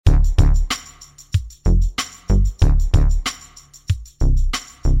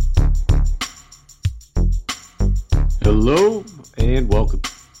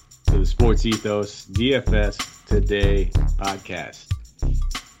Sports Ethos DFS Today podcast.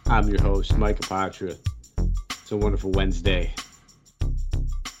 I'm your host, Mike Apatra. It's a wonderful Wednesday,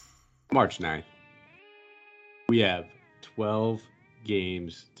 March 9th. We have 12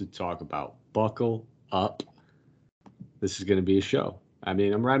 games to talk about. Buckle up. This is going to be a show. I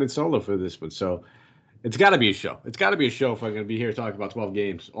mean, I'm riding solo for this one, so it's got to be a show. It's got to be a show if I'm going to be here talking about 12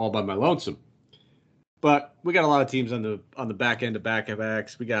 games all by my lonesome. But we got a lot of teams on the back end of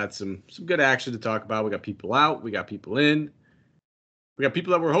back-to-backs. We got some good action to talk about. We got people out. We got people in. We got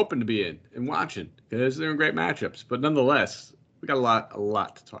people that we're hoping to be in and watching because they're in great matchups. But nonetheless, we got a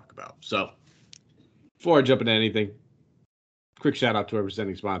lot to talk about. So before I jump into anything, quick shout out to our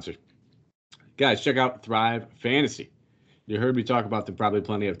presenting sponsor. Guys, check out Thrive Fantasy. You heard me talk about them probably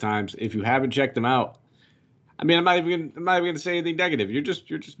plenty of times. If you haven't checked them out, I mean, I'm not even going to say anything negative. You're just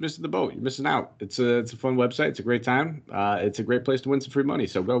missing the boat. You're missing out. It's a fun website. It's a great time. It's a great place to win some free money.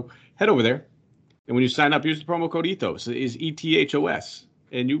 So go head over there, and when you sign up, use the promo code ETHOS. It is ETHOS,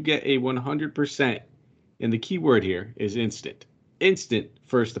 and you get a 100%. And the key word here is instant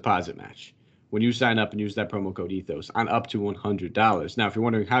first deposit match when you sign up and use that promo code ETHOS on up to $100. Now, if you're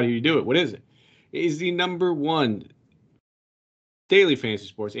wondering how do you do it, what is it? It is the number one daily fantasy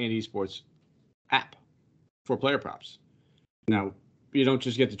sports and esports app for player props. Now, you don't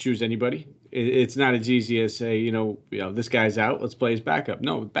just get to choose anybody. It's not as easy as say, this guy's out, let's play his backup.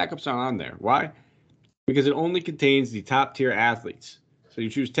 No, backups aren't on there. Why? Because it only contains the top tier athletes. So you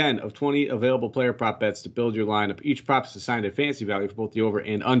choose 10 of 20 available player prop bets to build your lineup. Each prop is assigned a fantasy value for both the over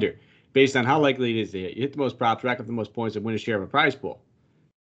and under, based on how likely it is to hit. You hit the most props, rack up the most points, and win a share of a prize pool.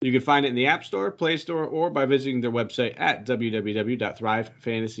 You can find it in the App Store, Play Store, or by visiting their website at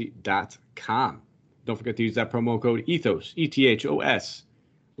www.thrivefantasy.com. Don't forget to use that promo code ETHOS, ETHOS,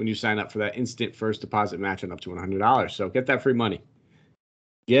 when you sign up for that instant first deposit match on up to $100. So get that free money.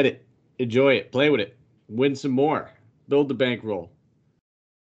 Get it. Enjoy it. Play with it. Win some more. Build the bankroll.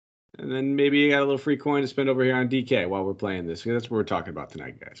 And then maybe you got a little free coin to spend over here on DK while we're playing this. That's what we're talking about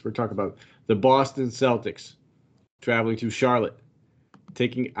tonight, guys. We're talking about the Boston Celtics traveling to Charlotte,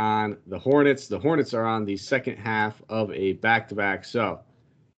 taking on the Hornets. The Hornets are on the second half of a back-to-back, so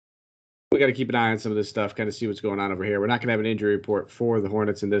we got to keep an eye on some of this stuff, kind of see what's going on over here. We're not going to have an injury report for the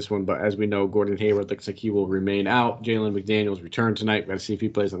Hornets in this one, but as we know, Gordon Hayward looks like he will remain out. Jalen McDaniels returned tonight. Got to see if he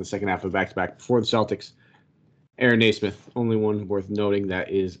plays on the second half of back-to-back before the Celtics. Aaron Naismith, only one worth noting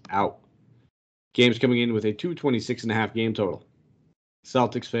that is out. Games coming in with a 226.5 game total.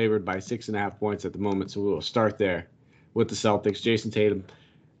 Celtics favored by 6.5 points at the moment, so we will start there with the Celtics. Jason Tatum,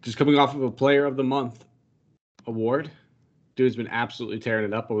 just coming off of a Player of the Month award. Dude's been absolutely tearing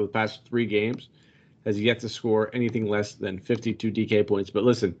it up over the past 3 games. Has yet to score anything less than 52 DK points. But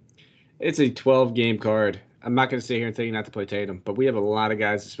listen, it's a 12-game card. I'm not going to sit here and tell you not to play Tatum, but we have a lot of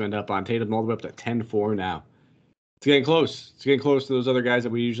guys to spend up on. Tatum all the way up to 10-4 now. It's getting close. It's getting close to those other guys that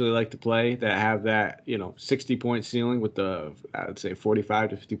we usually like to play that have that, 60-point ceiling with the, I would say, 45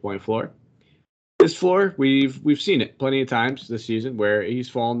 to 50-point floor. This floor, we've seen it plenty of times this season where he's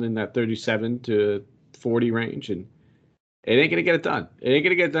fallen in that 37 to 40 range, and it ain't going to get it done. It ain't going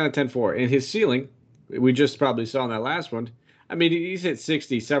to get it done at 10-4. And his ceiling, we just probably saw in that last one, I mean, he's hit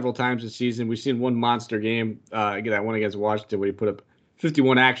 60 several times this season. We've seen one monster game, that one against Washington where he put up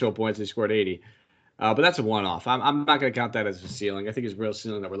 51 actual points. He scored 80. But that's a one-off. I'm not going to count that as a ceiling. I think his real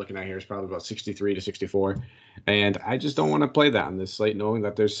ceiling that we're looking at here is probably about 63 to 64. And I just don't want to play that on this slate, knowing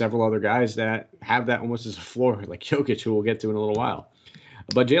that there's several other guys that have that almost as a floor, like Jokic, who we'll get to in a little while.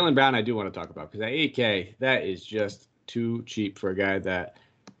 But Jaylen Brown I do want to talk about because at 8K, that is just too cheap for a guy that,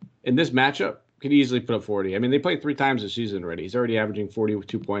 in this matchup, could easily put up 40. I mean, they played 3 times this season already. He's already averaging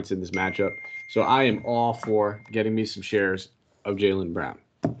 42 points in this matchup. So I am all for getting me some shares of Jaylen Brown.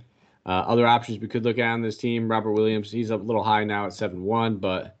 Other options we could look at on this team, Robert Williams, he's a little high now at 7-1,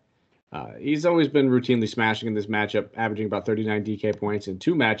 but he's always been routinely smashing in this matchup, averaging about 39 DK points in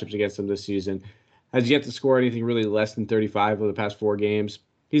 2 matchups against him this season. Has yet to score anything really less than 35 over the past 4 games.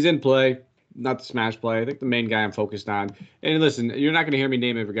 He's in play, not the smash play. I think the main guy I'm focused on. And listen, you're not going to hear me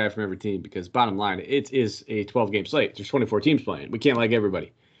name every guy from every team because bottom line, it is a 12-game slate. There's 24 teams playing. We can't like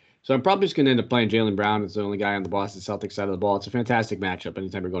everybody. So I'm probably just going to end up playing Jaylen Brown as the only guy on the Boston Celtics side of the ball. It's a fantastic matchup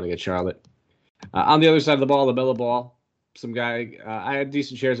anytime you're going against Charlotte. On the other side of the ball, LaMelo Ball, some guy, I had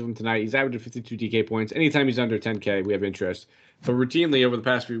decent shares of him tonight. He's averaging 52 DK points. Anytime he's under 10K, we have interest. But routinely over the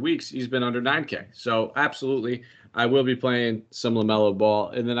past few weeks, he's been under 9K. So absolutely, I will be playing some LaMelo Ball.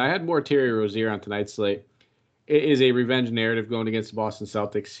 And then I had more Terry Rozier on tonight's slate. It is a revenge narrative going against the Boston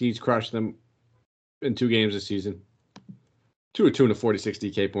Celtics. He's crushed them in 2 games this season. 2 of 46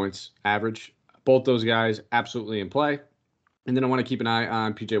 DK points average. Both those guys absolutely in play. And then I want to keep an eye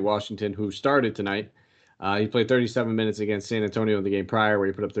on PJ Washington, who started tonight. He played 37 minutes against San Antonio in the game prior, where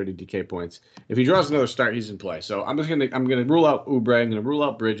he put up 30 DK points. If he draws another start, he's in play. So I'm gonna rule out Oubre. I'm gonna rule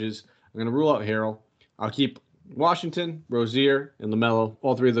out Bridges. I'm gonna rule out Harrell. I'll keep Washington, Rozier, and LaMelo.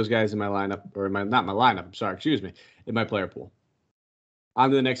 All three of those guys in my lineup, or not my lineup. I'm sorry, excuse me, in my player pool. On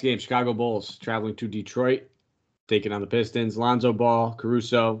to the next game. Chicago Bulls traveling to Detroit, taking on the Pistons. Lonzo Ball,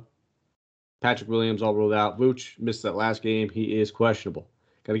 Caruso, Patrick Williams all ruled out. Vooch missed that last game. He is questionable.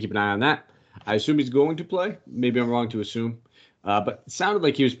 Got to keep an eye on that. I assume he's going to play. Maybe I'm wrong to assume. But it sounded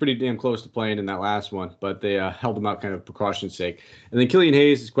like he was pretty damn close to playing in that last one, but they held him out kind of precaution's sake. And then Killian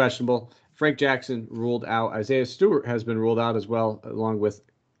Hayes is questionable. Frank Jackson ruled out. Isaiah Stewart has been ruled out as well, along with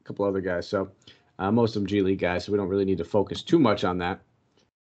a couple other guys. So most of them G League guys, so we don't really need to focus too much on that.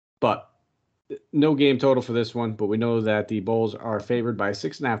 But no game total for this one, but we know that the Bulls are favored by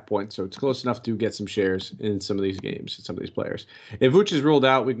 6.5 points, so it's close enough to get some shares in some of these games, some of these players. If Vooch is ruled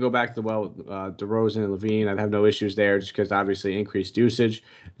out, we can go back to DeRozan and Levine. I'd have no issues there, just because obviously increased usage.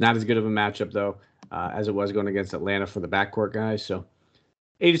 Not as good of a matchup though, as it was going against Atlanta for the backcourt guys. So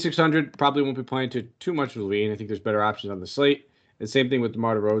 8,600 probably won't be playing too much with Levine. I think there's better options on the slate. And same thing with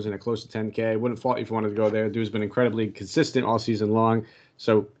DeMar DeRozan at close to 10K. Wouldn't fault you if you wanted to go there. Dude's been incredibly consistent all season long,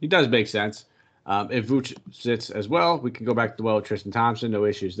 so he does make sense. If Vooch sits as well, we can go back to Tristan Thompson. No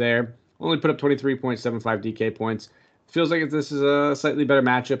issues there. Only put up 23.75 DK points. Feels like this is a slightly better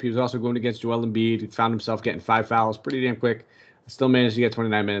matchup. He was also going against Joel Embiid. He found himself getting 5 fouls pretty damn quick. Still managed to get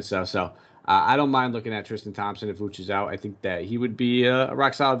 29 minutes though. So I don't mind looking at Tristan Thompson if Vooch is out. I think that he would be a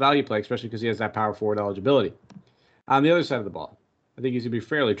rock solid value play, especially because he has that power forward eligibility. On the other side of the ball, I think he's going to be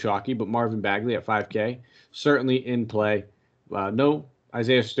fairly chalky, but Marvin Bagley at 5K, certainly in play. No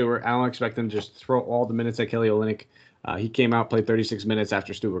Isaiah Stewart. I don't expect them to just throw all the minutes at Kelly Olynyk. He came out, played 36 minutes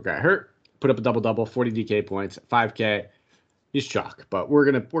after Stewart got hurt, put up a double-double, 40 DK points, 5K. He's chalk, but we're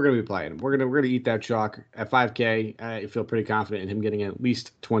gonna be playing him. We're gonna eat that chalk at 5K. I feel pretty confident in him getting at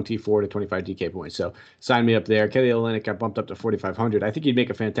least 24 to 25 DK points. So sign me up there. Kelly Olynyk got bumped up to 4,500. I think he'd make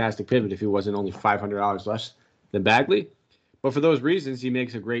a fantastic pivot if he wasn't only $500 less than Bagley. But for those reasons, he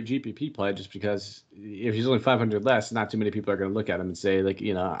makes a great GPP play just because if he's only 500 less, not too many people are going to look at him and say, like,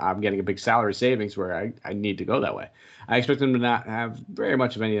 I'm getting a big salary savings where I need to go that way. I expect him to not have very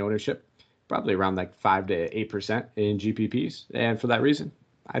much of any ownership, probably around like 5 to 8% in GPPs. And for that reason,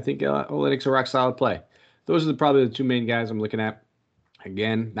 I think Olynyk's a rock solid play. Those are probably the two main guys I'm looking at.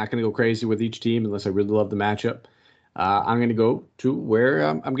 Again, not going to go crazy with each team unless I really love the matchup. I'm going to go to where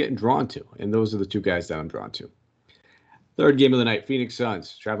I'm getting drawn to. And those are the two guys that I'm drawn to. Third game of the night, Phoenix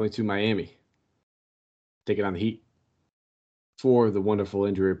Suns traveling to Miami, taking on the Heat. For the wonderful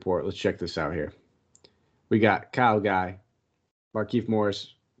injury report, let's check this out here. We got Kyle Guy, Markieff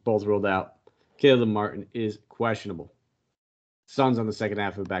Morris, both ruled out. Caleb Martin is questionable. Suns on the second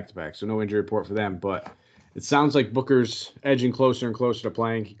half of the back-to-back, so no injury report for them. But it sounds like Booker's edging closer and closer to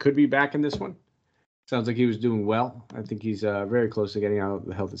playing. He could be back in this one. Sounds like he was doing well. I think he's very close to getting out of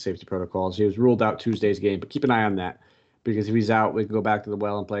the health and safety protocols. He was ruled out Tuesday's game, but keep an eye on that. Because if he's out, we can go back to the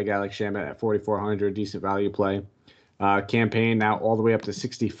well and play a guy like Shamet at 4,400, decent value play. Campaign now all the way up to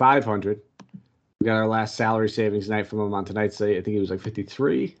 6,500. We got our last salary savings night from him on tonight's slate. I think he was like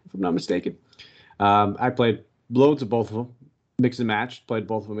 53, if I'm not mistaken. I played loads of both of them, mix and match. Played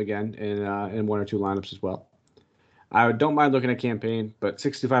both of them again in one or two lineups as well. I don't mind looking at Campaign, but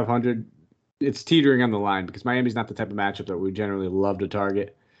 6,500, it's teetering on the line because Miami's not the type of matchup that we generally love to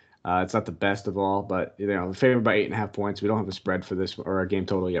target. It's not the best of all, but favored by 8.5 points. We don't have a spread for this or a game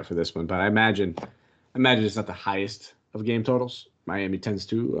total yet for this one, but I imagine it's not the highest of game totals. Miami tends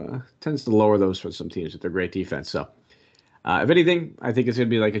to lower those for some teams with their great defense. So, if anything, I think it's going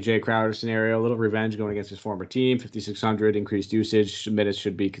to be like a Jay Crowder scenario, a little revenge going against his former team. 5,600 increased usage, minutes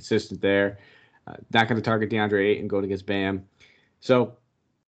should be consistent there. Not going to target DeAndre Ayton going against Bam. So,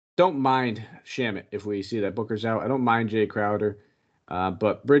 don't mind Shamet if we see that Booker's out. I don't mind Jay Crowder.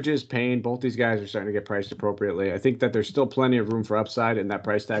 But Bridges, Payne, both these guys are starting to get priced appropriately. I think that there's still plenty of room for upside in that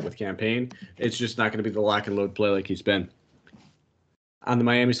price tag with Campaign. It's just not going to be the lock and load play like he's been. On the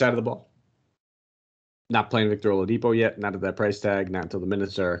Miami side of the ball, not playing Victor Oladipo yet, not at that price tag, not until the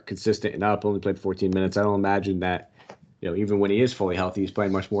minutes are consistent and up. Only played 14 minutes. I don't imagine that, even when he is fully healthy, he's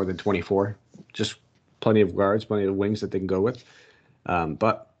playing much more than 24. Just plenty of guards, plenty of wings that they can go with.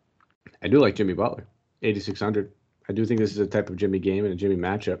 But I do like Jimmy Butler, 8,600. I do think this is a type of Jimmy game and a Jimmy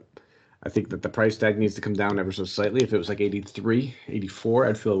matchup. I think that the price tag needs to come down ever so slightly. If it was like 83, 84,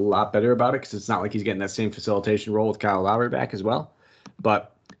 I'd feel a lot better about it because it's not like he's getting that same facilitation role with Kyle Lowry back as well.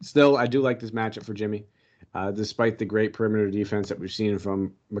 But still, I do like this matchup for Jimmy. Despite the great perimeter defense that we've seen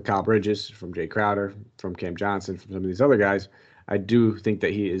from Mikal Bridges, from Jay Crowder, from Cam Johnson, from some of these other guys, I do think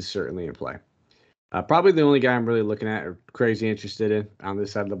that he is certainly in play. Probably the only guy I'm really looking at or crazy interested in on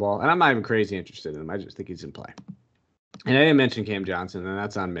this side of the ball, and I'm not even crazy interested in him. I just think he's in play. And I didn't mention Cam Johnson, and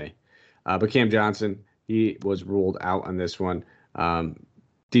that's on me. But Cam Johnson, he was ruled out on this one.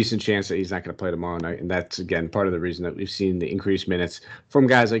 Decent chance that he's not going to play tomorrow night, and that's, again, part of the reason that we've seen the increased minutes from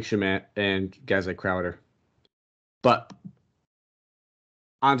guys like Shamet and guys like Crowder. But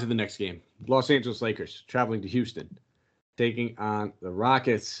on to the next game. Los Angeles Lakers traveling to Houston, taking on the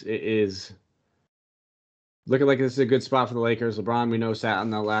Rockets. It is looking like this is a good spot for the Lakers. LeBron, we know, sat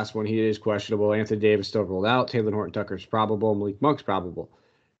on the last one. He is questionable. Anthony Davis still rolled out. Taylor Horton-Tucker is probable. Malik Monk's probable.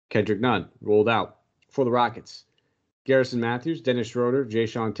 Kendrick Nunn rolled out for the Rockets. Garrison Matthews, Dennis Schroeder,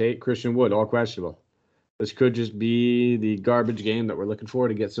 Jae'Sean Tate, Christian Wood, all questionable. This could just be the garbage game that we're looking for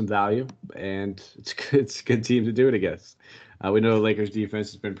to get some value, and it's a good team to do it against. We know the Lakers'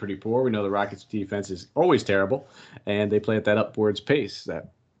 defense has been pretty poor. We know the Rockets' defense is always terrible, and they play at that upwards pace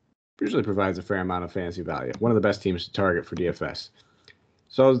that usually provides a fair amount of fantasy value. One of the best teams to target for DFS.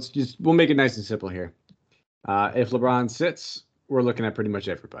 So we'll make it nice and simple here. If LeBron sits, we're looking at pretty much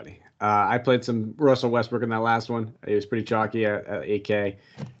everybody. I played some Russell Westbrook in that last one. He was pretty chalky at 8K.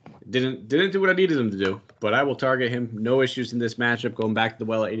 Didn't do what I needed him to do, but I will target him. No issues in this matchup. Going back to the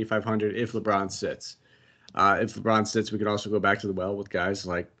well at 8,500 if LeBron sits. If LeBron sits, we could also go back to the well with guys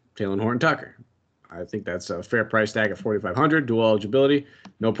like Taylor Horton-Tucker. I think that's a fair price tag at 4,500. Dual eligibility,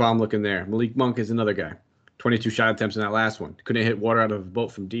 no problem looking there. Malik Monk is another guy. 22 shot attempts in that last one. Couldn't hit water out of the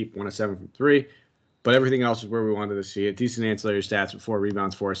boat from deep. 1 of 7 from 3. But everything else is where we wanted to see it. Decent ancillary stats with 4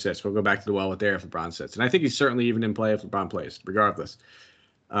 rebounds, 4 assists. We'll go back to the well with there if LeBron sits. And I think he's certainly even in play if LeBron plays, regardless.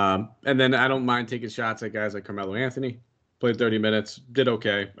 And then I don't mind taking shots at guys like Carmelo Anthony. Played 30 minutes, did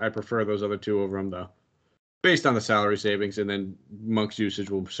okay. I prefer those other two over him, though, based on the salary savings. And then Monk's usage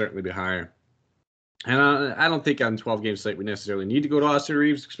will certainly be higher. And I don't think on 12-game slate we necessarily need to go to Austin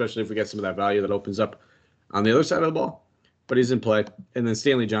Reeves, especially if we get some of that value that opens up on the other side of the ball. But he's in play. And then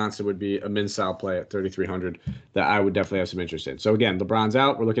Stanley Johnson would be a min-style play at 3,300 that I would definitely have some interest in. So, again, LeBron's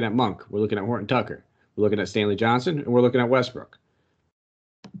out. We're looking at Monk. We're looking at Horton-Tucker. We're looking at Stanley Johnson. And we're looking at Westbrook.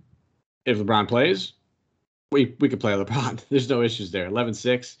 If LeBron plays, we could play LeBron. There's no issues there.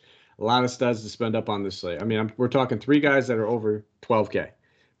 11-6. A lot of studs to spend up on this slate. I mean, we're talking 3 guys that are over 12K.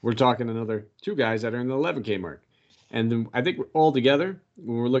 We're talking another 2 guys that are in the 11K mark. And then I think all together,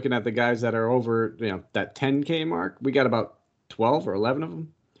 when we're looking at the guys that are over, that 10K mark, we got about 12 or 11 of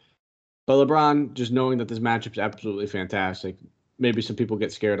them. But LeBron, just knowing that this matchup is absolutely fantastic. Maybe some people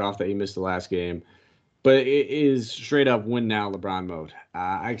get scared off that he missed the last game. But it is straight up win now LeBron mode.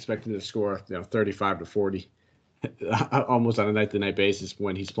 I expect him to score 35 to 40 almost on a night-to-night basis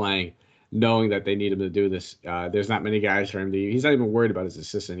when he's playing, knowing that they need him to do this. There's not many guys for him to use. He's not even worried about his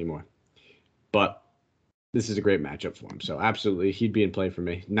assists anymore. But this is a great matchup for him. So absolutely, he'd be in play for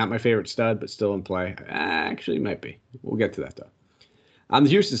me. Not my favorite stud, but still in play. Actually, might be. We'll get to that, though. On the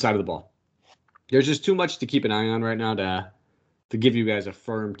Houston side of the ball, there's just too much to keep an eye on right now to give you guys a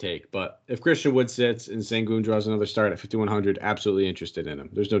firm take. But if Christian Wood sits and Sengun draws another start at 5,100, absolutely interested in him.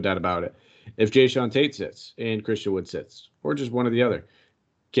 There's no doubt about it. If Jae'Sean Tate sits and Christian Wood sits, or just one or the other,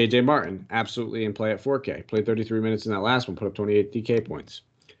 KJ Martin, absolutely in play at 4K. Played 33 minutes in that last one, put up 28 DK points.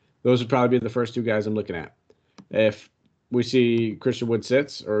 Those would probably be the first 2 guys I'm looking at. If we see Christian Wood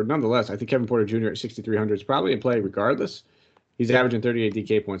sits, or nonetheless, I think Kevin Porter Jr. at 6,300 is probably in play regardless. He's averaging 38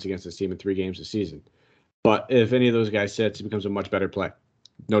 DK points against this team in 3 games this season. But if any of those guys sits, he becomes a much better play.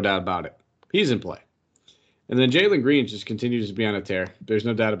 No doubt about it. He's in play. And then Jalen Green just continues to be on a tear. There's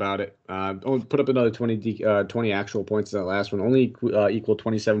no doubt about it. Only put up another 20 actual points in that last one. Only equal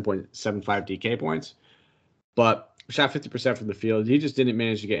 27.75 DK points. But shot 50% from the field. He just didn't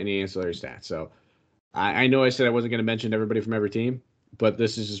manage to get any ancillary stats. So I know I said I wasn't going to mention everybody from every team, but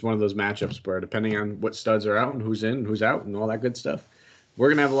this is just one of those matchups where depending on what studs are out and who's in and who's out and all that good stuff, we're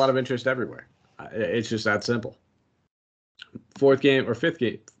going to have a lot of interest everywhere. It's just that simple. Fifth game of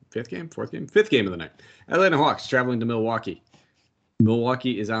the night. Atlanta Hawks traveling to Milwaukee.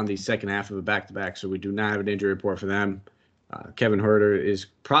 Milwaukee is on the second half of a back-to-back, so we do not have an injury report for them. Kevin Huerter is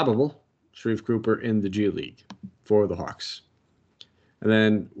probable. Sharif Cooper in the G League for the Hawks. And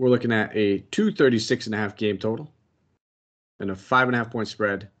then we're looking at a 236.5 game total and a 5.5 point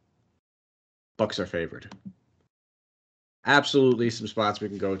spread. Bucks are favored. Absolutely some spots we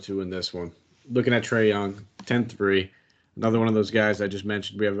can go to in this one. Looking at Trae Young, 10-3. Another one of those guys I just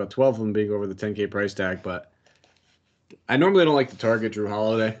mentioned. We have about 12 of them being over the 10K price tag, but I normally don't like to target Drew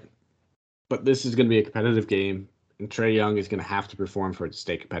Holiday, but this is going to be a competitive game. And Trae Young is going to have to perform for it to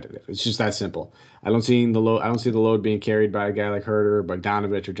stay competitive. It's just that simple. I don't see the load being carried by a guy like Herter,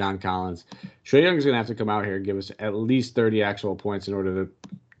 Bogdanovich, or John Collins. Trae Young is going to have to come out here and give us at least 30 actual points in order to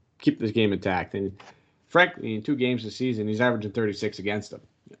keep this game intact. And frankly, in 2 games this season, he's averaging 36 against them.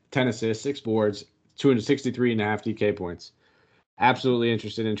 10 assists, 6 boards, 263.5 DK points. Absolutely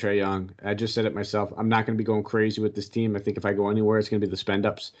interested in Trae Young. I just said it myself. I'm not going to be going crazy with this team. I think if I go anywhere, it's going to be the spend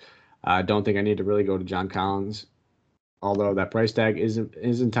ups. I don't think I need to really go to John Collins, although that price tag is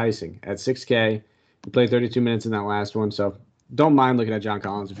enticing. At $6K, he played 32 minutes in that last one, so don't mind looking at John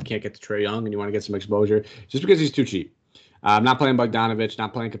Collins if you can't get to Trae Young and you want to get some exposure, just because he's too cheap. I'm not playing Bogdanovich,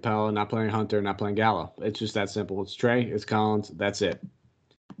 not playing Capella, not playing Hunter, not playing Gallo. It's just that simple. It's Trae, it's Collins, that's it.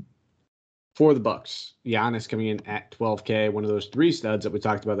 For the Bucks, Giannis coming in at 12K, one of those 3 studs that we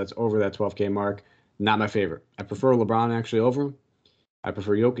talked about that's over that 12K mark. Not my favorite. I prefer LeBron actually over him. I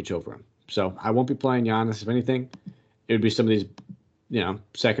prefer Jokic over him. So I won't be playing Giannis. If anything, it would be some of these,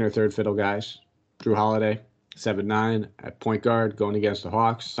 second or third fiddle guys. Drew Holiday, 7'9" at point guard, going against the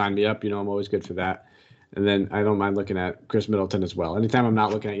Hawks. Sign me up. I'm always good for that. And then I don't mind looking at Chris Middleton as well. Anytime I'm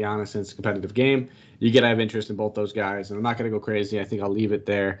not looking at Giannis in it's a competitive game, you get to have interest in both those guys. And I'm not going to go crazy. I think I'll leave it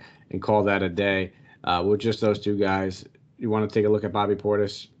there and call that a day with just those 2 guys. You want to take a look at Bobby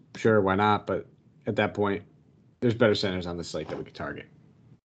Portis? Sure, why not? But at that point, there's better centers on the slate that we could target.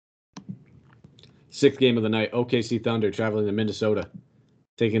 6th game of the night, OKC Thunder traveling to Minnesota,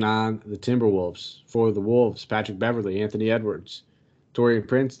 taking on the Timberwolves. For the Wolves, Patrick Beverley, Anthony Edwards, Taurean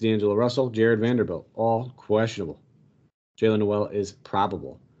Prince, D'Angelo Russell, Jared Vanderbilt, all questionable. Jaylen Nowell is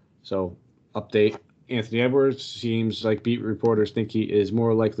probable. So, update, Anthony Edwards seems like beat reporters think he is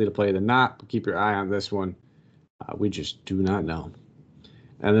more likely to play than not, but keep your eye on this one. We just do not know.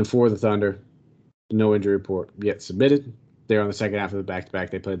 And then for the Thunder, no injury report yet submitted. They're on the second half of the back-to-back.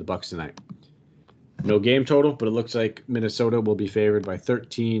 They play the Bucks tonight. No game total, but it looks like Minnesota will be favored by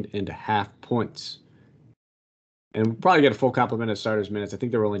 13.5 points. And we'll probably get a full complement of starters minutes. I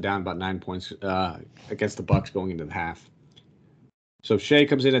think they're only down about 9 points against the Bucks going into the half. So Shea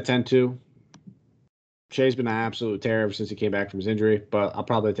comes in at 10-2. Shea's been an absolute terror ever since he came back from his injury, but I'll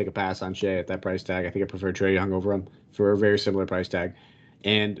probably take a pass on Shea at that price tag. I think I prefer Trae Young over him for a very similar price tag.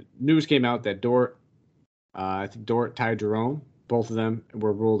 And news came out that Dort, Ty Jerome, both of them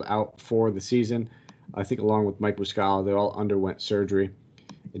were ruled out for the season. I think along with Mike Muscala, they all underwent surgery.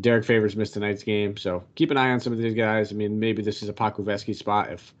 Derek Favors missed tonight's game, so keep an eye on some of these guys. I mean, maybe this is a Pakuveski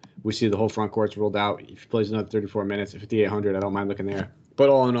spot if we see the whole front court's ruled out. If he plays another 34 minutes at 5,800, I don't mind looking there. But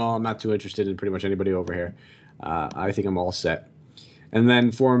all in all, I'm not too interested in pretty much anybody over here. I think I'm all set. And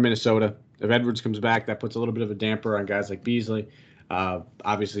then for Minnesota, if Edwards comes back, that puts a little bit of a damper on guys like Beasley.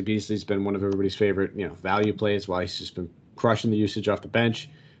 Obviously, Beasley's been one of everybody's favorite, value plays while he's just been crushing the usage off the bench.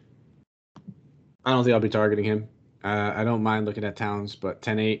 I don't think I'll be targeting him. I don't mind looking at Towns, but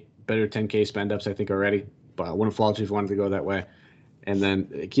 10-8, better 10K spend-ups, I think, already. But I wouldn't fault you if you wanted to go that way. And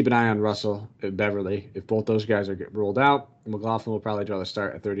then keep an eye on Russell and Beverly. If both those guys are get ruled out, McLaughlin will probably draw the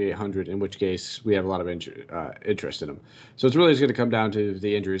start at 3,800, in which case we have a lot of interest in him. So it's really just going to come down to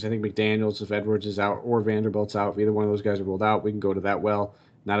the injuries. I think McDaniels, if Edwards is out or Vanderbilt's out, if either one of those guys are ruled out, we can go to that well.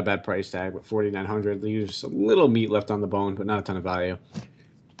 Not a bad price tag, but 4,900 leaves some little meat left on the bone, but not a ton of value.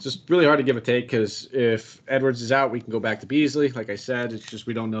 It's just really hard to give a take because if Edwards is out, we can go back to Beasley. Like I said, it's just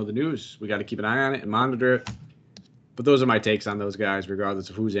we don't know the news. We got to keep an eye on it and monitor it. But those are my takes on those guys, regardless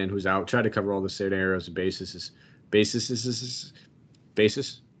of who's in, who's out. Try to cover all the scenarios and bases.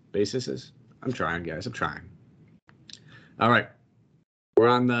 I'm trying, guys. I'm trying. All right. We're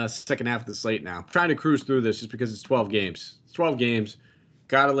on the second half of the slate now. I'm trying to cruise through this just because it's 12 games. It's 12 games.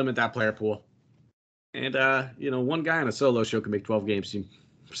 Got to limit that player pool. And, one guy on a solo show can make 12 games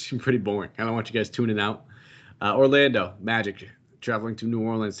seem pretty boring. I don't want you guys tuning out. Orlando Magic traveling to New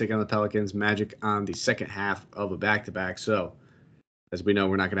Orleans, taking on the Pelicans. Magic on the second half of a back-to-back. So, as we know,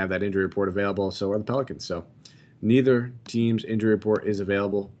 we're not going to have that injury report available. So are the Pelicans. So, neither team's injury report is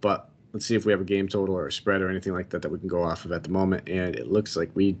available. But let's see if we have a game total or a spread or anything like that we can go off of at the moment. And it looks like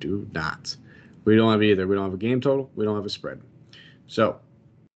we do not. We don't have either. We don't have a game total. We don't have a spread. So,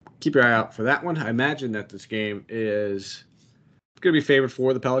 keep your eye out for that one. I imagine that this game is going to be favored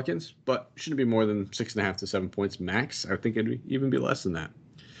for the Pelicans, but shouldn't be more than 6.5 to 7 points max. I think it'd even be less than that.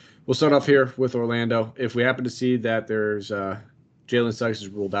 We'll start off here with Orlando. If we happen to see that there's Jalen Suggs is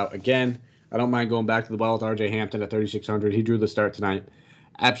ruled out again, I don't mind going back to the well with RJ Hampton at 3,600. He drew the start tonight.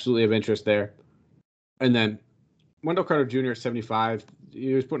 Absolutely of interest there. And then Wendell Carter Jr. at 75.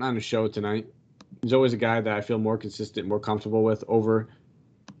 He was putting on a show tonight. He's always a guy that I feel more consistent, more comfortable with over,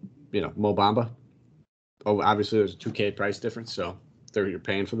 Mo Bamba. Oh, obviously there's a 2K price difference, so you're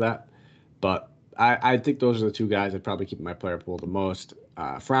paying for that. But I think those are the two guys I'd probably keep in my player pool the most.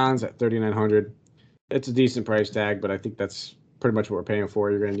 Franz at 3,900. It's a decent price tag, but I think that's pretty much what we're paying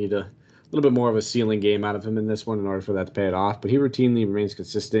for. You're going to need a little bit more of a ceiling game out of him in this one in order for that to pay it off. But he routinely remains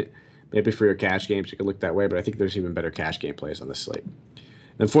consistent. Maybe for your cash games, you could look that way, but I think there's even better cash game plays on this slate.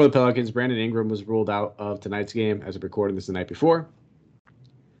 And for the Pelicans, Brandon Ingram was ruled out of tonight's game as of recording this the night before.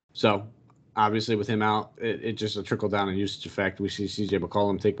 So obviously with him out, it just a trickle down in usage effect. We see CJ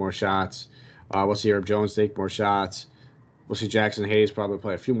McCollum take more shots. We'll see Herb Jones take more shots. We'll see Jackson Hayes probably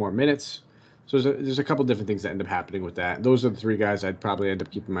play a few more minutes. So there's a couple different things that end up happening with that. Those are the three guys I'd probably end up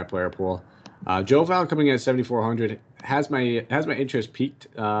keeping in my player pool. Joe Val coming in at 7,400 has my interest peaked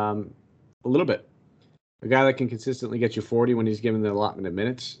a little bit. A guy that can consistently get you 40 when he's given the allotment of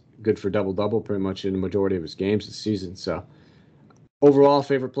minutes. Good for double-double pretty much in the majority of his games this season. So overall,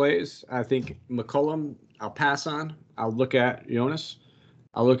 favorite plays, I think McCollum, I'll pass on. I'll look at Jonas.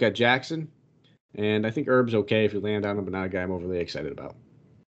 I'll look at Jackson. And I think Herb's okay if you land on him, but not a guy I'm overly excited about.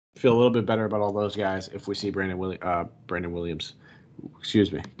 Feel a little bit better about all those guys if we see Brandon Williams.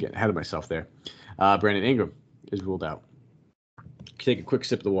 Excuse me, getting ahead of myself there. Brandon Ingram is ruled out. Take a quick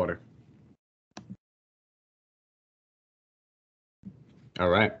sip of the water. All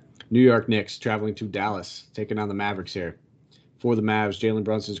right. New York Knicks traveling to Dallas, taking on the Mavericks here. For the Mavs, Jalen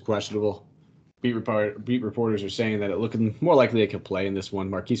Brunson's questionable. Beat reporters are saying that it's looking more likely they could play in this one.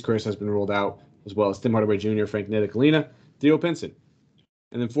 Marquise Chris has been ruled out, as well as Tim Hardaway Jr., Frank Ntilikina, Theo Pinson.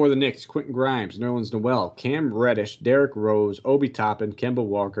 And then for the Knicks, Quentin Grimes, Nerlens Noel, Cam Reddish, Derrick Rose, Obi Toppin, Kemba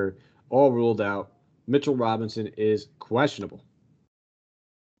Walker, all ruled out. Mitchell Robinson is questionable.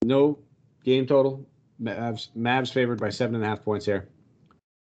 No game total. Mavs favored by 7.5 points here.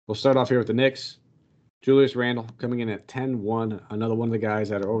 We'll start off here with the Knicks. Julius Randle coming in at 10-1, another one of the guys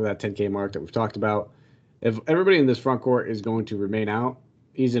that are over that 10K mark that we've talked about. If everybody in this front court is going to remain out,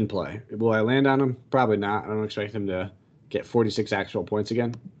 he's in play. Will I land on him? Probably not. I don't expect him to get 46 actual points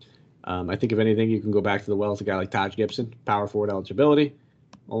again. I think if anything, you can go back to the well with a guy like Taj Gibson, power forward eligibility,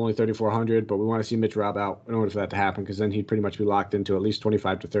 only 3,400, but we want to see Mitch Rob out in order for that to happen because then he'd pretty much be locked into at least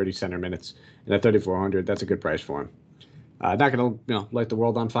 25 to 30 center minutes. And at 3,400, that's a good price for him. Not going to light the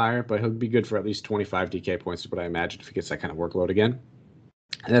world on fire, but he'll be good for at least 25 DK points is what I imagine if he gets that kind of workload again.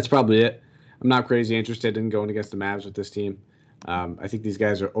 And that's probably it. I'm not crazy interested in going against the Mavs with this team. I think these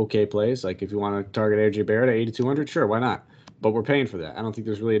guys are okay plays. Like if you want to target RJ Barrett at 8,200, sure, why not? But we're paying for that. I don't think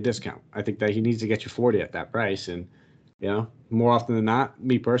there's really a discount. I think that he needs to get you 40 at that price. And, more often than not,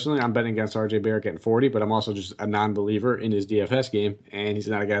 me personally, I'm betting against RJ Barrett getting 40, but I'm also just a non-believer in his DFS game. And he's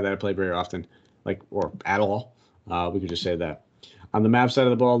not a guy that I play very often, or at all. We could just say that. On the Mavs side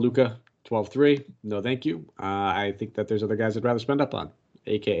of the ball, Luka, 12-3. No, thank you. I think that there's other guys I'd rather spend up on,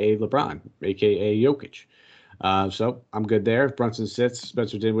 a.k.a. LeBron, a.k.a. Jokic. So I'm good there. If Brunson sits,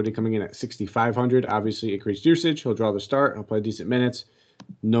 Spencer Dinwiddie coming in at 6,500. Obviously, increased usage. He'll draw the start. He'll play decent minutes.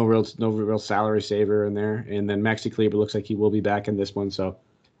 No real salary saver in there. And then Maxi Kleber looks like he will be back in this one. So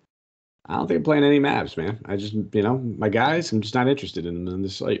I don't think I'm playing any Mavs, man. I just, my guys, I'm just not interested in them in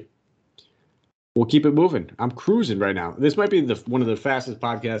this slate. We'll keep it moving. I'm cruising right now. This might be one of the fastest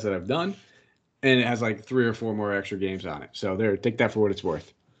podcasts that I've done, and it has 3 or 4 more extra games on it. So there, take that for what it's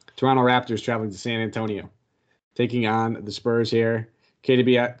worth. Toronto Raptors traveling to San Antonio, taking on the Spurs here.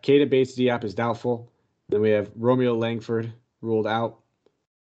 Keita Bates-Diop is doubtful. Then we have Romeo Langford ruled out.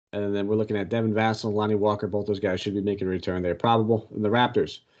 And then we're looking at Devin Vassell, Lonnie Walker. Both those guys should be making a return. They're probable. And the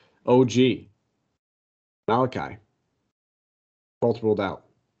Raptors, OG, Malachi, both ruled out.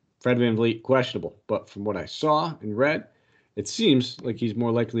 Fred VanVleet, questionable. But from what I saw and read, it seems like he's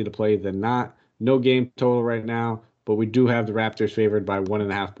more likely to play than not. No game total right now, but we do have the Raptors favored by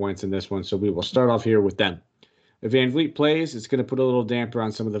 1.5 points in this one, so we will start off here with them. If VanVleet plays, it's going to put a little damper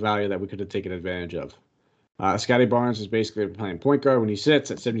on some of the value that we could have taken advantage of. Scotty Barnes is basically playing point guard when he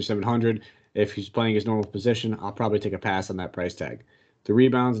sits at 7,700. If he's playing his normal position, I'll probably take a pass on that price tag. The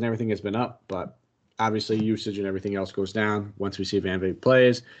rebounds and everything has been up, but obviously usage and everything else goes down once we see VanVleet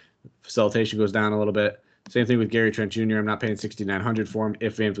plays. Facilitation goes down a little bit. Same thing with Gary Trent Jr. I'm not paying $6,900 for him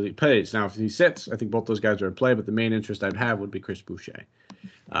if VanVleet plays. Now, if he sits, I think both those guys are in play, but the main interest I'd have would be Chris Boucher.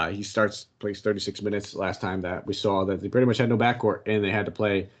 He plays 36 minutes last time that we saw that they pretty much had no backcourt, and they had to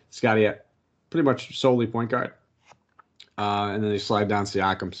play Scotty at pretty much solely point guard. And then they slide down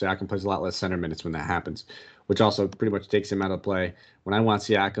Siakam. Siakam plays a lot less center minutes when that happens, which also pretty much takes him out of play. When I want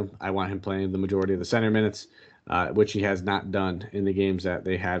Siakam, I want him playing the majority of the center minutes, which he has not done in the games that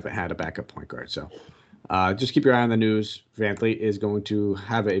they have had a backup point guard. So just keep your eye on the news. VanVleet is going to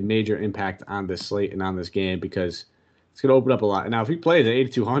have a major impact on this slate and on this game because it's going to open up a lot. Now, if he plays at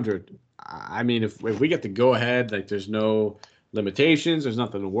 8,200, I mean, if we get the go-ahead, there's no limitations. There's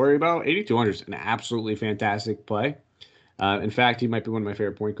nothing to worry about. 8,200 is an absolutely fantastic play. In fact, he might be one of my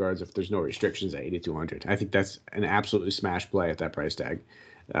favorite point guards if there's no restrictions at 8,200. I think that's an absolutely smash play at that price tag.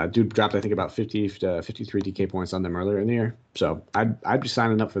 Dude dropped, I think, about 50 to 53 DK points on them earlier in the year. So I'd be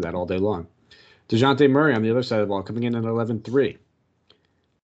signing up for that all day long. DeJounte Murray on the other side of the ball coming in at 11-3.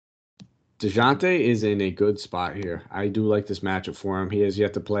 DeJounte is in a good spot here. I do like this matchup for him. He has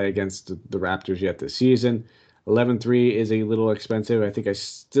yet to play against the Raptors yet this season. 11-3 is a little expensive. I think I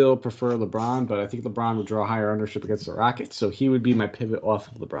still prefer LeBron, but I think LeBron would draw higher ownership against the Rockets, so he would be my pivot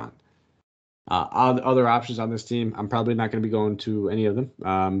off of LeBron. Other options on this team, I'm probably not going to be going to any of them.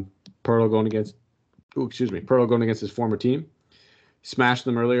 Pirtle going against his former team. Smashed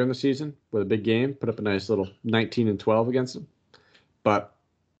them earlier in the season with a big game. Put up a nice little 19-12 against them. But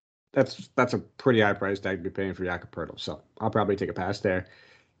that's a pretty high price tag to be paying for Jakob Pirtle. So I'll probably take a pass there.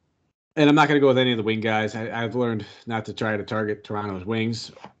 And I'm not going to go with any of the wing guys. I've learned not to try to target Toronto's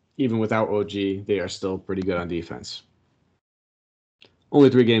wings. Even without OG, they are still pretty good on defense. Only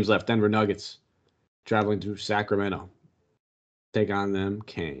 3 games left. Denver Nuggets traveling to Sacramento. Take on them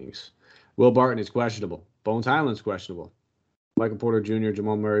Kings. Will Barton is questionable. Bones Highland's questionable. Michael Porter Jr.,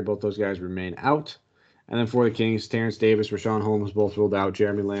 Jamal Murray, both those guys remain out. And then for the Kings, Terrence Davis, Rashawn Holmes, both ruled out.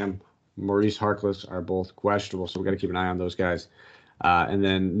 Jeremy Lamb, Maurice Harkless are both questionable, so we got to keep an eye on those guys. And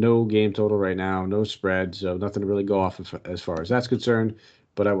then no game total right now, no spread, so nothing to really go off of as far as that's concerned.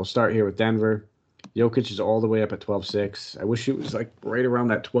 But I will start here with Denver. Jokic is all the way up at 12-6. I wish it was like right around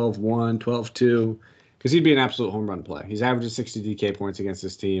that 12-1, 12-2, because he'd be an absolute home run play. He's averaging 60 DK points against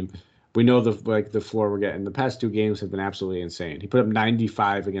this team. We know the floor we're getting. The past 2 games have been absolutely insane. He put up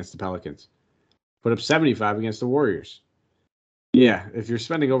 95 against the Pelicans. Put up 75 against the Warriors. Yeah, if you're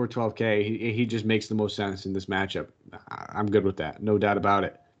spending over 12K, he just makes the most sense in this matchup. I'm good with that. No doubt about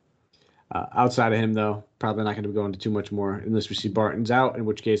it. Outside of him, though, probably not going to go into too much more unless we see Barton's out, in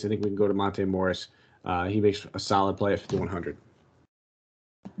which case I think we can go to Monte Morris. He makes a solid play at 5,100.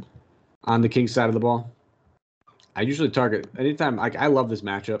 On the Kings side of the ball, I usually target anytime. I love this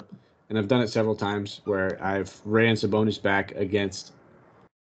matchup, and I've done it several times where I've ran Sabonis back against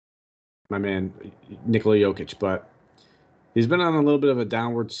my man Nikola Jokic, but he's been on a little bit of a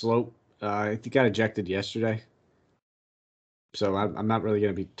downward slope. I think he got ejected yesterday, so I'm not really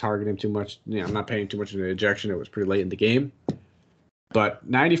going to be targeting him too much. I'm not paying too much in the ejection. It was pretty late in the game, but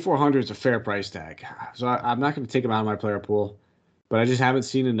 9,400 is a fair price tag, so I'm not going to take him out of my player pool. But I just haven't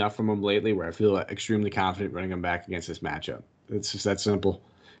seen enough from him lately where I feel extremely confident running him back against this matchup. It's just that simple.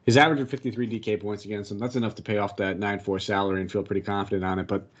 He's averaging 53 DK points against him. That's enough to pay off that 9-4 salary and feel pretty confident on it.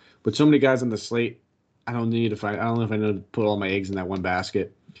 But with so many guys on the slate, I don't know if I need to put all my eggs in that one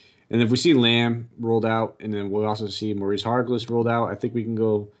basket. And if we see Lamb rolled out, and then we'll also see Maurice Harkless rolled out, I think we can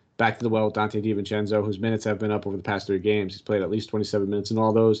go back to the well with Dante DiVincenzo, whose minutes have been up over the past 3 games. He's played at least 27 minutes in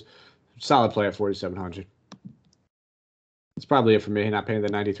all those. Solid play at 4,700. That's probably it for me. Not paying the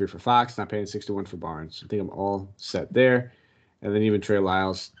 93 for Fox, not paying 61 for Barnes. I think I'm all set there. And then even Trey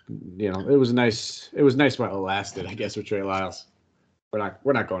Lyles, it was nice while it lasted, I guess, with Trey Lyles. We're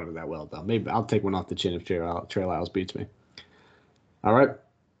not going to that well, though. Maybe I'll take one off the chin if Trey Lyles beats me. All right.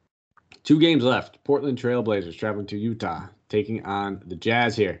 2 games left. Portland Trailblazers traveling to Utah, taking on the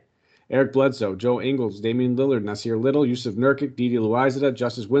Jazz here. Eric Bledsoe, Joe Ingles, Damian Lillard, Nasir Little, Yusuf Nurkic, Didi Loizada,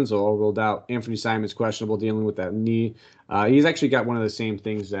 Justice Winslow all rolled out. Anthony Simons questionable, dealing with that knee. He's actually got one of the same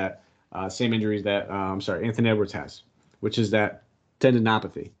things same injuries that Anthony Edwards has, which is that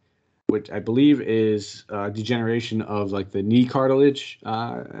tendinopathy, which I believe is degeneration of like the knee cartilage.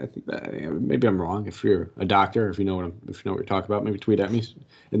 I think that maybe I'm wrong. If you're a doctor, if you know what you're talking about, maybe tweet at me,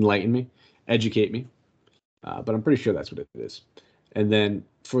 enlighten me, educate me. But I'm pretty sure that's what it is. And then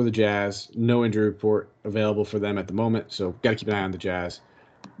for the Jazz, no injury report available for them at the moment, so got to keep an eye on the Jazz.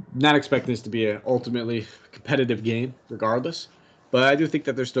 Not expecting this to be an ultimately competitive game, regardless, but I do think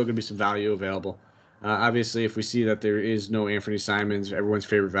that there's still going to be some value available. Obviously, if we see that there is no Anthony Simons, everyone's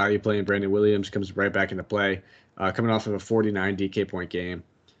favorite value play, and Brandon Williams comes right back into play, coming off of a 49 DK point game.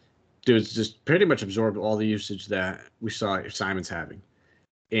 Dude's just pretty much absorbed all the usage that we saw Simons having.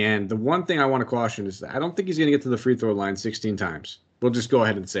 And the one thing I want to caution is that I don't think he's going to get to the free throw line 16 times. We'll just go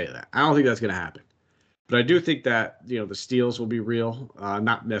ahead and say that. I don't think that's going to happen. But I do think that, the steals will be real.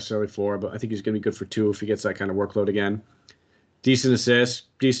 Not necessarily 4, but I think he's going to be good for 2 if he gets that kind of workload again. Decent assists,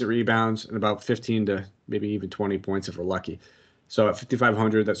 decent rebounds, and about 15 to maybe even 20 points if we're lucky. So at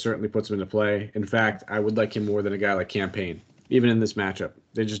 5,500, that certainly puts him into play. In fact, I would like him more than a guy like Cam Payne, even in this matchup.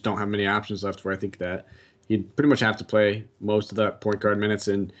 They just don't have many options left where I think that he'd pretty much have to play most of the point guard minutes.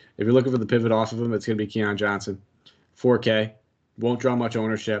 And if you're looking for the pivot off of him, it's going to be Keon Johnson. 4K. Won't draw much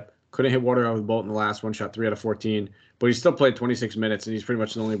ownership. Couldn't hit water out of the boat in the last one, shot 3 out of 14, but he still played 26 minutes, and he's pretty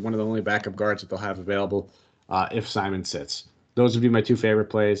much one of the only backup guards that they'll have available if Simon sits. Those would be my two favorite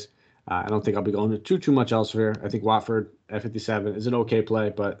plays. I don't think I'll be going to too much else here. I think Watford at 57 is an okay play,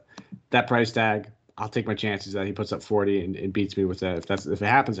 but that price tag, I'll take my chances that he puts up 40 and beats me with that. If it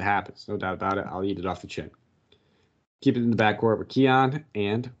happens, it happens. No doubt about it. I'll eat it off the chin. Keep it in the backcourt with Keon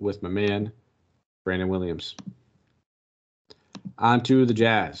and with my man, Brandon Williams. On to the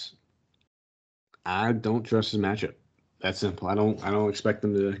Jazz. I don't trust his matchup. That's simple. I don't expect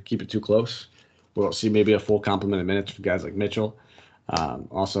them to keep it too close. We'll see maybe a full complement of minutes for guys like Mitchell.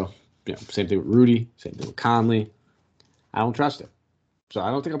 Also, same thing with Rudy. Same thing with Conley. I don't trust it. So I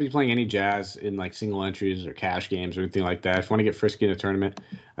don't think I'll be playing any Jazz in like single entries or cash games or anything like that. If you want to get frisky in a tournament,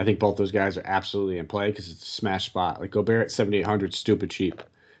 I think both those guys are absolutely in play because it's a smash spot. Like Gobert at 7,800, stupid cheap.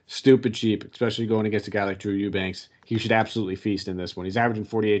 Stupid cheap, especially going against a guy like Drew Eubanks. He should absolutely feast in this one. He's averaging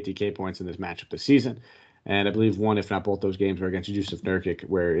 48 DK points in this matchup this season. And I believe one, if not both those games, were against Jusuf Nurkic,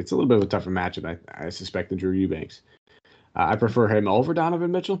 where it's a little bit of a tougher matchup, I suspect, than Drew Eubanks. I prefer him over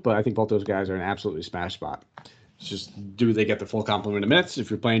Donovan Mitchell, but I think both those guys are an absolutely smash spot. It's just, do they get the full complement of minutes? If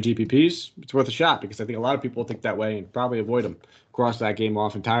you're playing GPPs, it's worth a shot because I think a lot of people think that way and probably avoid them. Cross that game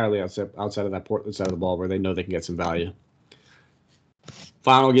off entirely outside of that Portland side of the ball where they know they can get some value.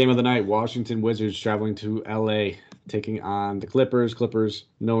 Final game of the night, Washington Wizards traveling to LA, taking on the Clippers. Clippers,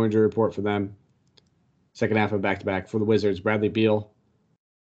 no injury report for them. Second half of back-to-back for the Wizards. Bradley Beal,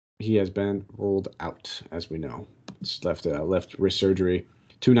 he has been ruled out, as we know. It's left wrist surgery.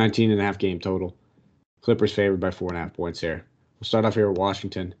 219.5 game total. Clippers favored by 4.5 points here. We'll start off here with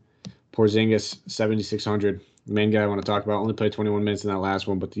Washington. Porzingis, 7,600. The main guy I want to talk about only played 21 minutes in that last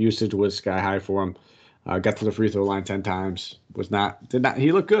one, but the usage was sky high for him. Got to the free throw line 10 times.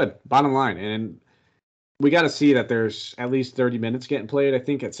 He looked good, bottom line. And we got to see that there's at least 30 minutes getting played, I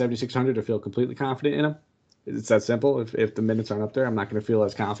think, at 7,600 to feel completely confident in him. It's that simple. If the minutes aren't up there, I'm not going to feel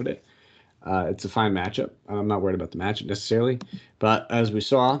as confident. It's a fine matchup. I'm not worried about the matchup necessarily. But as we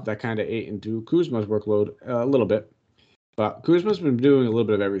saw, that kind of ate into Kuzma's workload a little bit. But Kuzma's been doing a little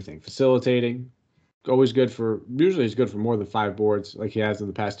bit of everything. Facilitating, usually he's good for more than 5 boards like he has in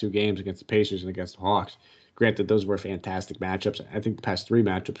the past 2 games against the Pacers and against the Hawks. Granted, those were fantastic matchups. I think the past 3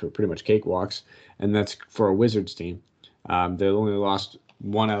 matchups were pretty much cakewalks, and that's for a Wizards team. They only lost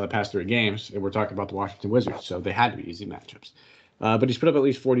 1 out of the past 3 games, and we're talking about the Washington Wizards, so they had to be easy matchups. But he's put up at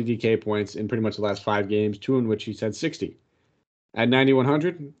least 40 DK points in pretty much the last 5 games, 2 in which he's had 60. At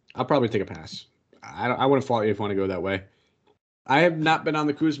 9,100, I'll probably take a pass. I wouldn't fault you if you want to go that way. I have not been on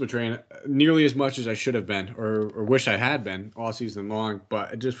the Kuzma train nearly as much as I should have been or wish I had been all season long,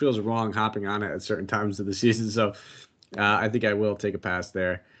 but it just feels wrong hopping on it at certain times of the season. So I think I will take a pass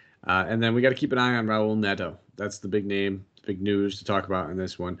there. And then we got to keep an eye on Raul Neto. That's the big name, big news to talk about in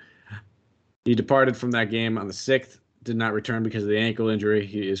this one. He departed from that game on the 6th, did not return because of the ankle injury.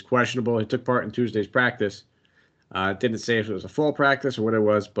 He is questionable. He took part in Tuesday's practice. Didn't say if it was a full practice or what it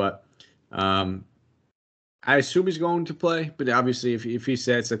was, but I assume he's going to play, but obviously if he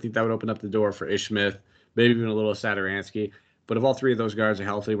sits, I think that would open up the door for Ish Smith, maybe even a little Satoransky. But if all 3 of those guys are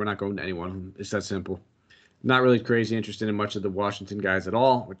healthy, we're not going to anyone. It's that simple. Not really crazy interested in much of the Washington guys at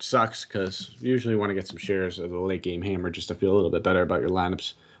all, which sucks because you usually want to get some shares of the late game hammer just to feel a little bit better about your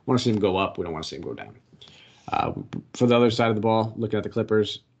lineups. Want to see them go up. We don't want to see them go down. For the other side of the ball, looking at the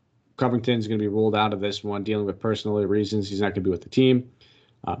Clippers, Covington's going to be ruled out of this one, dealing with personal reasons. He's not going to be with the team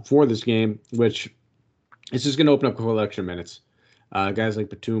for this game, which it's just going to open up a whole extra minutes. Guys like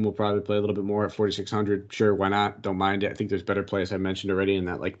Batum will probably play a little bit more at 4,600. Sure, why not? Don't mind it. I think there's better plays I mentioned already in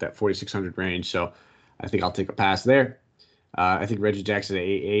that 4,600 range. So I think I'll take a pass there. I think Reggie Jackson at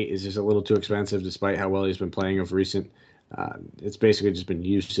 8.8 is just a little too expensive, despite how well he's been playing of recent. It's basically just been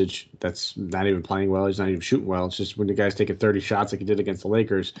usage. That's not even playing well. He's not even shooting well. It's just when the guy's taking 30 shots like he did against the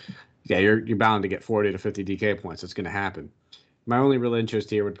Lakers, yeah, you're bound to get 40 to 50 DK points. That's going to happen. My only real interest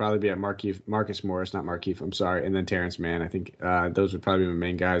here would probably be at Marcus Morris, not Markieff, I'm sorry, and then Terrence Mann. I think those would probably be my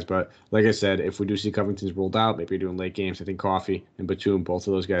main guys. But like I said, if we do see Covington's ruled out, maybe you're doing late games, I think Coffee and Batum, both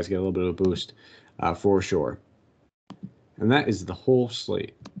of those guys get a little bit of a boost for sure. And that is the whole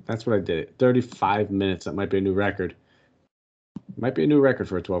slate. That's what I did. 35 minutes. That might be a new record. Might be a new record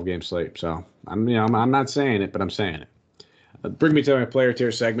for a 12-game slate. So I'm not saying it, but I'm saying it. Bring me to my player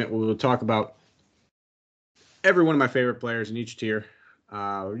tier segment. We will talk about every one of my favorite players in each tier.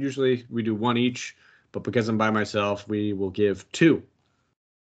 Usually we do 1 each, but because I'm by myself, we will give 2.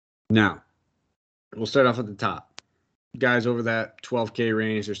 Now, we'll start off at the top. Guys over that 12K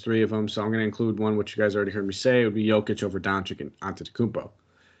range, there's 3 of them, so I'm going to include one which you guys already heard me say. It would be Jokic over Doncic and Antetokounmpo.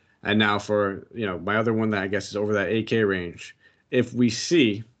 And now for my other one that I guess is over that 8K range. If we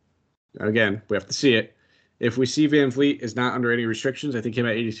see Again, we have to see it. If we see Van Vliet is not under any restrictions, I think him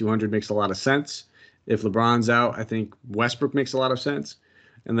at 8,200 makes a lot of sense. If LeBron's out, I think Westbrook makes a lot of sense.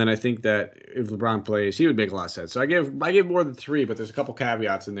 And then I think that if LeBron plays, he would make a lot of sense. So I give more than 3, but there's a couple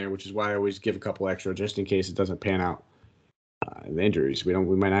caveats in there, which is why I always give a couple extra just in case it doesn't pan out. The injuries, we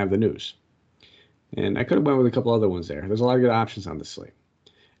might not have the news. And I could have went with a couple other ones there. There's a lot of good options on this slate.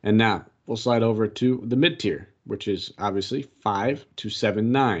 And now we'll slide over to the mid tier, which is obviously 5 to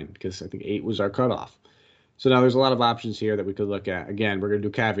 7, 9, because I think 8 was our cutoff. So now there's a lot of options here that we could look at. Again, we're going to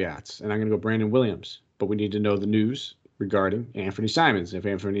do caveats, and I'm going to go Brandon Williams, but we need to know the news regarding Anthony Simons. If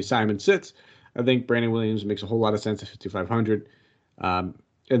Anthony Simons sits, I think Brandon Williams makes a whole lot of sense at 5,500. And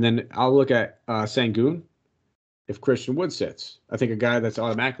then I'll look at Sengun if Christian Wood sits. I think a guy that's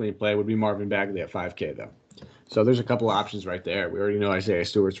automatically in play would be Marvin Bagley at 5K, though. So there's a couple of options right there. We already know Isaiah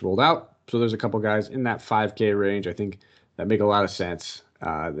Stewart's rolled out. So there's a couple guys in that 5K range, I think, that make a lot of sense.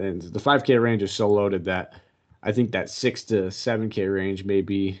 And the 5K range is so loaded that I think that 6 to 7K range may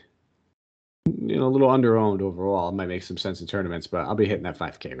be, a little underowned overall. It might make some sense in tournaments, but I'll be hitting that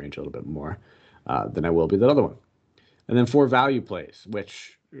 5K range a little bit more than I will be that other one. And then 4 value plays,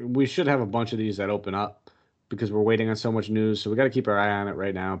 which we should have a bunch of these that open up because we're waiting on so much news. So we got to keep our eye on it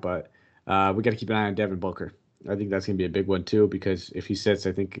right now, but we got to keep an eye on Devin Booker. I think that's going to be a big one too, because if he sits,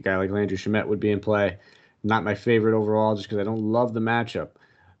 I think a guy like Landry Shamet would be in play. Not my favorite overall just because I don't love the matchup.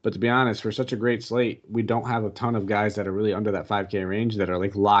 But to be honest, for such a great slate, we don't have a ton of guys that are really under that 5K range that are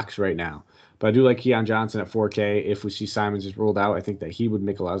like locks right now. But I do like Keon Johnson at 4K. If we see Simons is ruled out, I think that he would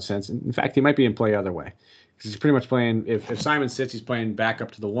make a lot of sense. And in fact, he might be in play other way. Because he's pretty much playing, if Simons sits, he's playing back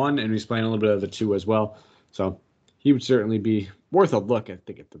up to the 1, and he's playing a little bit of the 2 as well. So he would certainly be worth a look, I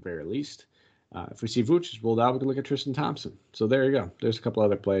think, at the very least. If we see Vooch is ruled out, we can look at Tristan Thompson. So there you go. There's a couple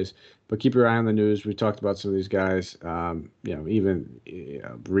other plays. But keep your eye on the news. We talked about some of these guys, even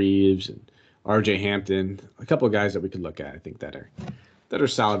Reeves and R.J. Hampton, a couple of guys that we could look at, I think, that are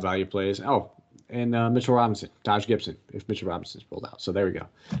solid value plays. Oh, and Mitchell Robinson, Taj Gibson, if Mitchell Robinson's pulled out. So there we go.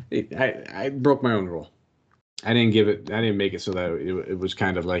 I broke my own rule. I didn't make it so that it was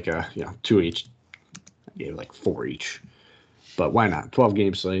kind of like a 2 each. I gave like 4 each. But why not? 12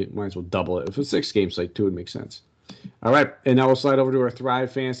 game slate, might as well double it. If it's 6 game slate, 2 would make sense. All right, and now we'll slide over to our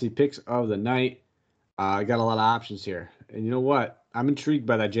Thrive Fantasy picks of the night. I got a lot of options here. And you know what? I'm intrigued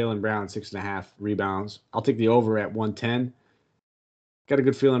by that Jaylen Brown 6.5 rebounds. I'll take the over at 110. Got a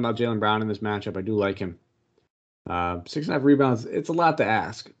good feeling about Jaylen Brown in this matchup. I do like him. 6.5 rebounds, it's a lot to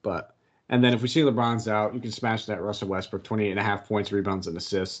ask. And then if we see LeBron's out, you can smash that Russell Westbrook, 28.5 points, rebounds, and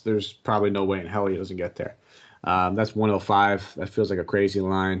assists. There's probably no way in hell he doesn't get there. That's 105. That feels like a crazy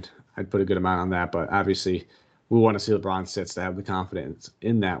line. I'd put a good amount on that, but obviously we want to see LeBron sits to have the confidence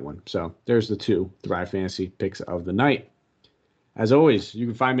in that one. So there's the 2 Thrive Fantasy picks of the night. As always, you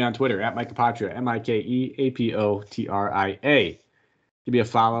can find me on Twitter at Mike Apotria, MikeApotria. Give me a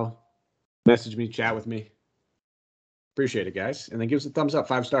follow, message me, chat with me. Appreciate it, guys. And then give us a thumbs up,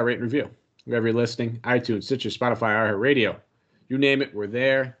 5-star rate and review. Wherever you're listening, iTunes, Stitcher, Spotify, iHeartRadio. You name it, we're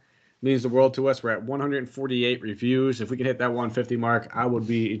there. Means the world to us. We're at 148 reviews. If we can hit that 150 mark, I would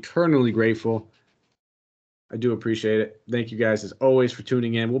be eternally grateful. I do appreciate it. Thank you guys, as always, for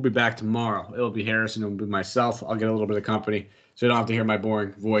tuning in. We'll be back tomorrow. It'll be Harrison. It'll be myself. I'll get a little bit of company, so you don't have to hear my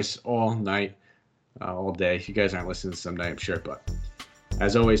boring voice all night, all day. You guys aren't listening some night, I'm sure. But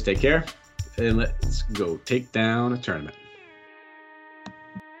as always, take care, and let's go take down a tournament.